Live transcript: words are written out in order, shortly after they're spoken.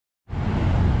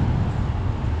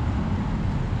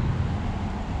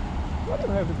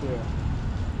have it there?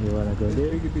 You wanna go This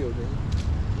there? big building.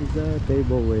 It's a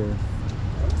tableware.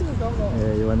 That's legal, não.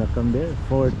 Yeah, you wanna come there?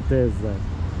 Forteza.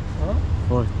 Hã?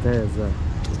 Forteza.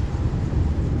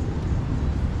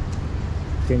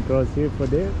 Can cross here for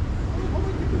there? Vamos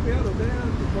aqui primeiro, né?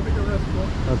 Vamos ver que o resto.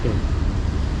 Okay.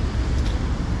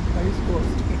 Aí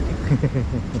esforço.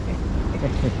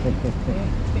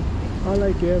 Oh,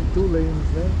 like you have two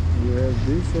lanes, eh? You have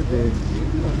this and this.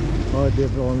 Oh,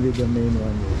 they've only the main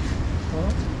one here. Hã?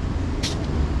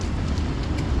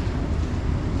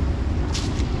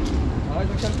 Ah,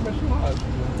 já quero comer churrasco.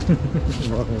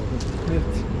 Wow.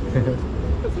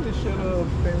 Essa lixeira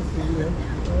fancy, né?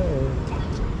 Oh,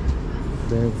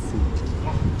 fancy.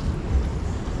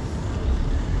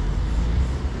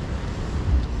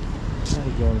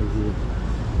 That's only here.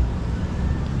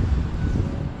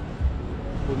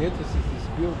 Bonito esses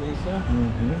buildings, né?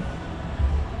 Mm-hmm.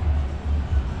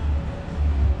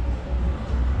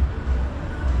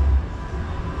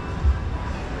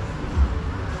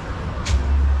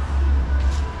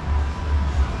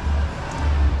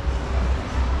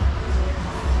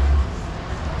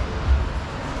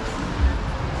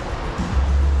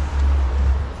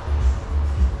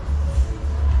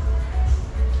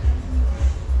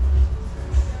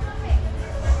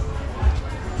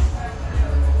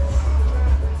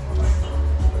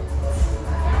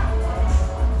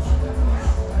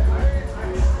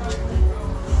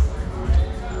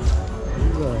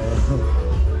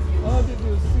 Ah, did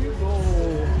you see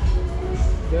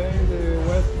there in the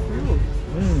Westfield?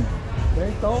 There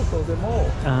in Dalton, the mall.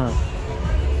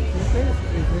 You think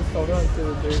it's restaurant,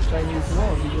 the Chinese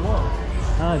one, big one?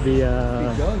 Ah, the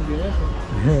Biggang,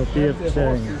 né? P.F. The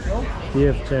Chang. horses, no?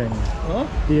 P.F. Chang. Hã?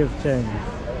 P.F. Chang.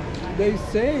 They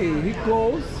say he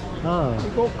closed, Ah,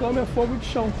 igual câmera fogo de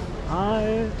chão.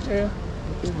 é? É,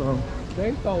 Que bom. there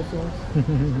in Dalton.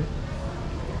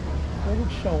 Fogo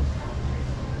de chão.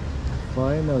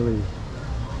 Finally.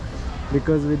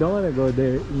 Because we don't want to go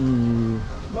there in,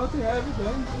 But they have it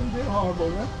there in the harbor,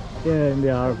 né? yeah, in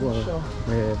the harbor. Sure.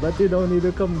 Yeah, but you don't need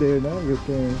to come there now. You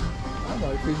can. Ah,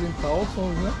 não, if it's in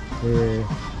Dalton, né? Yeah.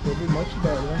 Will be much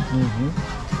better, né?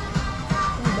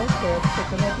 Não quero, só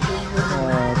que eu não tenho.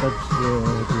 Ah, that's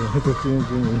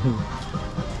changing.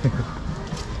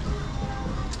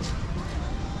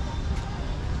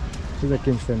 She's a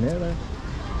quinceañera.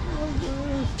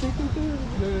 Fica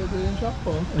do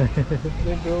Japão.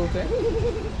 Lembrou até.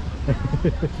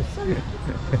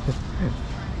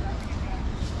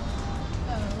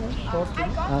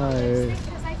 Shopping. Ah, é.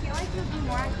 Because I feel like it would be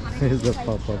more iconic. Here's a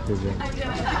pop-up event.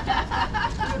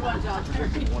 Good one, John.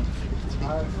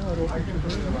 Ah, não, era open to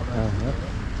her, né? Uh-huh.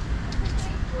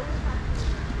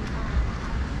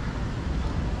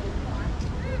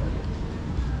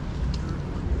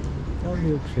 Oh,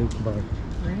 milkshake bar.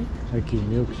 Aqui,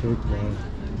 milkshake bar.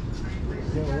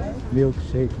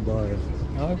 Milkshake bar.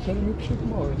 Ah, eu quero milkshake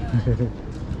mole.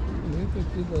 Bonito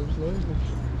aqui das lojas.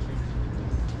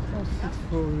 Nossa, se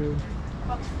for real.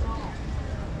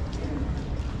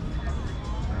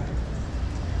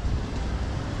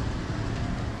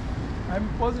 I'm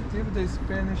positive the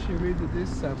Spanish read this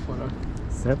Sephora.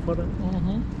 Sephora?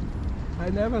 I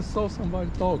never saw somebody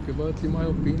talk, but in my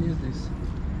opinion is this.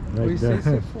 We Like say the,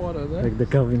 Sephora, né? like the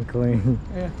Calvin Klein.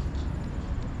 É. É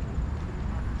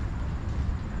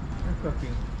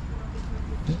papinho.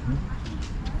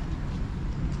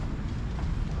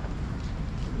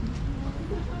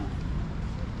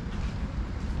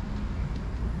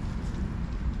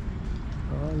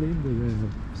 Oh, lindo mesmo.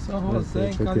 San Jose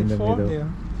in Put in the middle. California.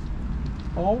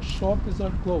 All shops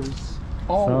are closed.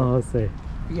 All. San Jose.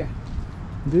 Yeah.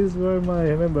 This is where my,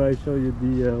 remember I showed you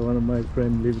the one of my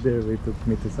friends lived there. They took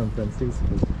me to San Francisco.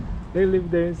 They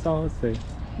live there in San Jose.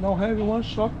 Now have one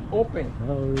shop open.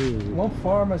 Oh, really? One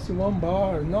pharmacy, one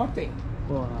bar, nothing.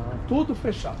 Wow. Tudo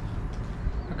fechado.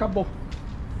 Acabou.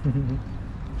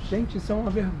 Gente, isso é uma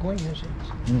vergonha,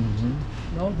 gente.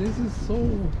 Now this is so,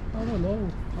 I don't know.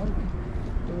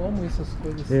 Eu amo essas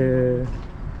coisas assim. Yeah.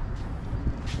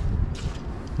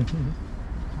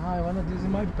 Ah, I wanna this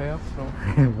in my bathroom.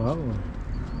 Wow.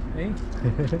 Hein?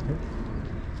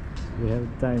 We have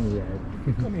time yet.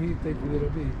 Come here, take a little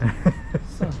bit.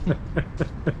 Son.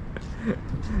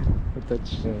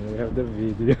 Touch, we have the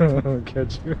video.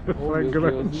 Catch you. Oh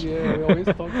meu Deus, yeah, we always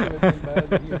talk something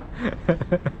bad here.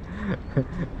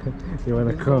 You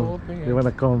wanna It's come? open, You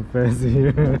wanna confess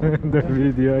here the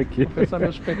video aqui? Confessar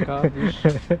meus pecados.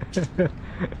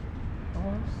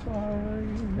 I'm sorry.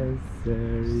 I'm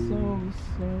sorry. So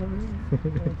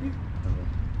sorry.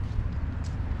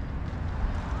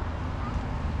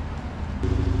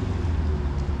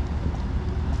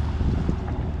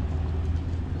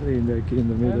 lindo aqui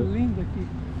no É meio. lindo aqui.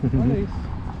 Olha isso.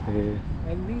 É.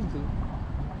 É lindo.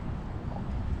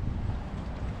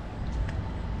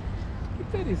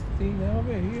 Interesting, né?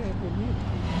 Over here é bonito.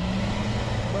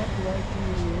 But like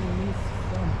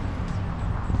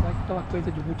sabe aquela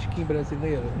coisa de botequim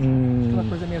brasileiro? Aquela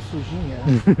coisa meio sujinha.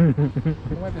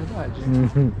 Não é verdade?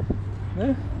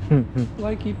 Né?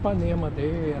 Like Ipanema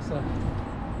Day,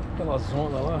 aquela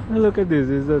zona lá. Look at this,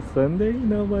 it's a Sunday,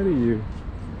 nobody here.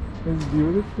 It's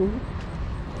beautiful.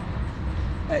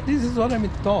 This is what I'm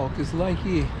talking. It's like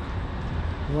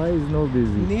Why is no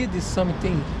busy? need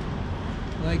something.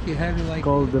 Like having like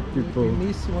Call the people. You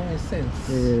miss one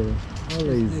sense. É,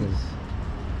 olha isso.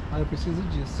 Ah, eu preciso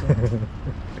disso.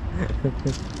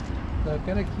 Tá, eu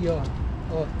quero aqui, ó.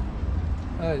 Ó.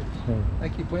 Olha.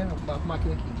 Aqui, põe a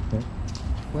máquina aqui.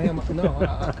 Põe a máquina. Não,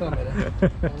 a câmera.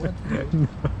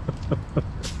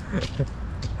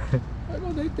 I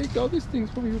know they take all these things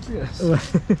from UPS.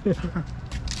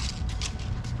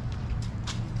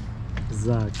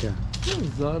 Zaca.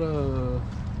 Zara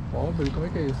pobre, como é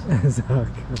que é isso?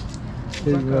 Zaca.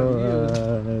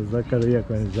 Zacaria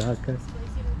com jaca.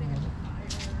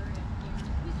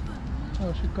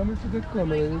 Oh, she coming to the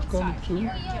camera. You come too?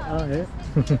 Ah, é?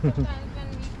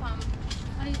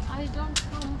 I don't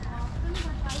come often,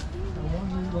 but I think I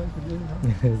want you like this,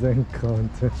 huh? Eles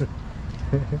encontram.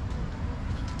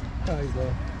 Guys, ó.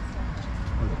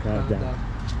 Okada.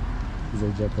 Is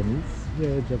it Japanese?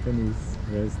 Yeah, Japanese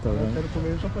Eu restaurant. quero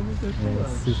comer japonês É,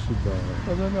 restaurante. sushi bar.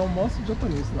 Fazer meu almoço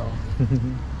japonês, não.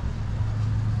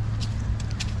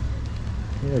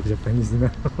 É, Japanese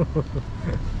não.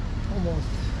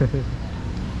 Almoço.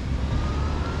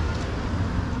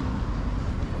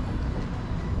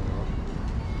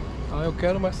 Ah, eu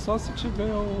quero, mas só se tiver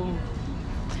o...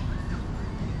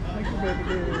 Tem que ver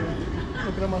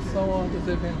programação ó, dos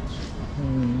eventos.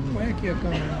 Põe aqui a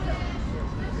câmera.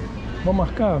 Vamos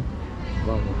marcar?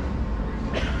 Vamos.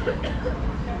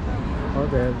 Oh,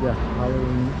 they have the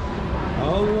Halloween.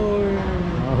 Halloween!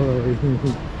 Halloween.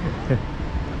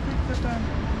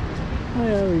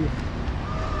 Yeah,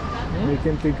 we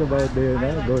can think about there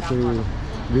now. Go to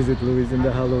visit Louis in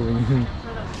the Halloween.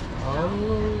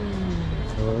 Halloween!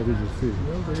 So what did you see?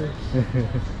 Meu Deus.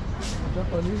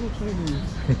 Japonês ou chinês?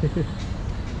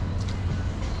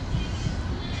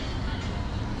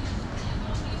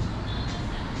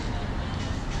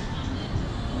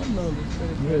 Oh no, this is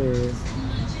very good. Yeah.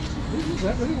 This is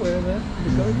everywhere, né?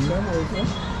 Becoming famous, né?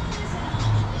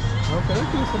 Não, eu quero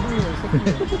aqui, isso aqui.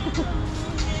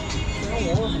 Isso é um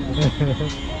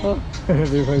ovo.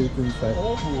 Everybody inside.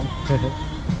 Ovo.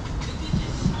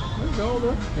 Legal,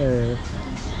 né? É.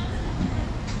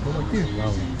 Vamos aqui?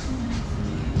 Vamos.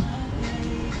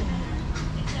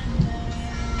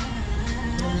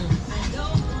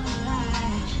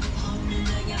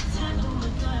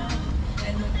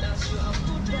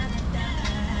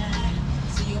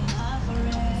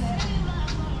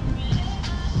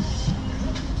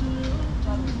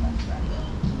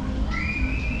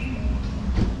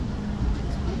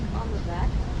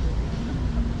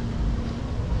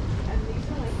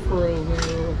 Frozen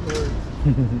airports.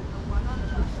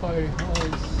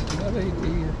 Firehouse. Never ate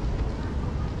here.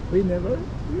 We never?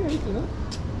 We ate, né?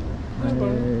 I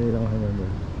don't remember.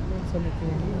 Não sabe quem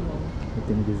é, não. I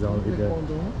think this only the...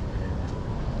 Vamos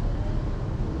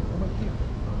aqui.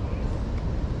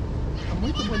 Tá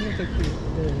muito bonito aqui.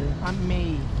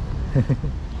 Amei.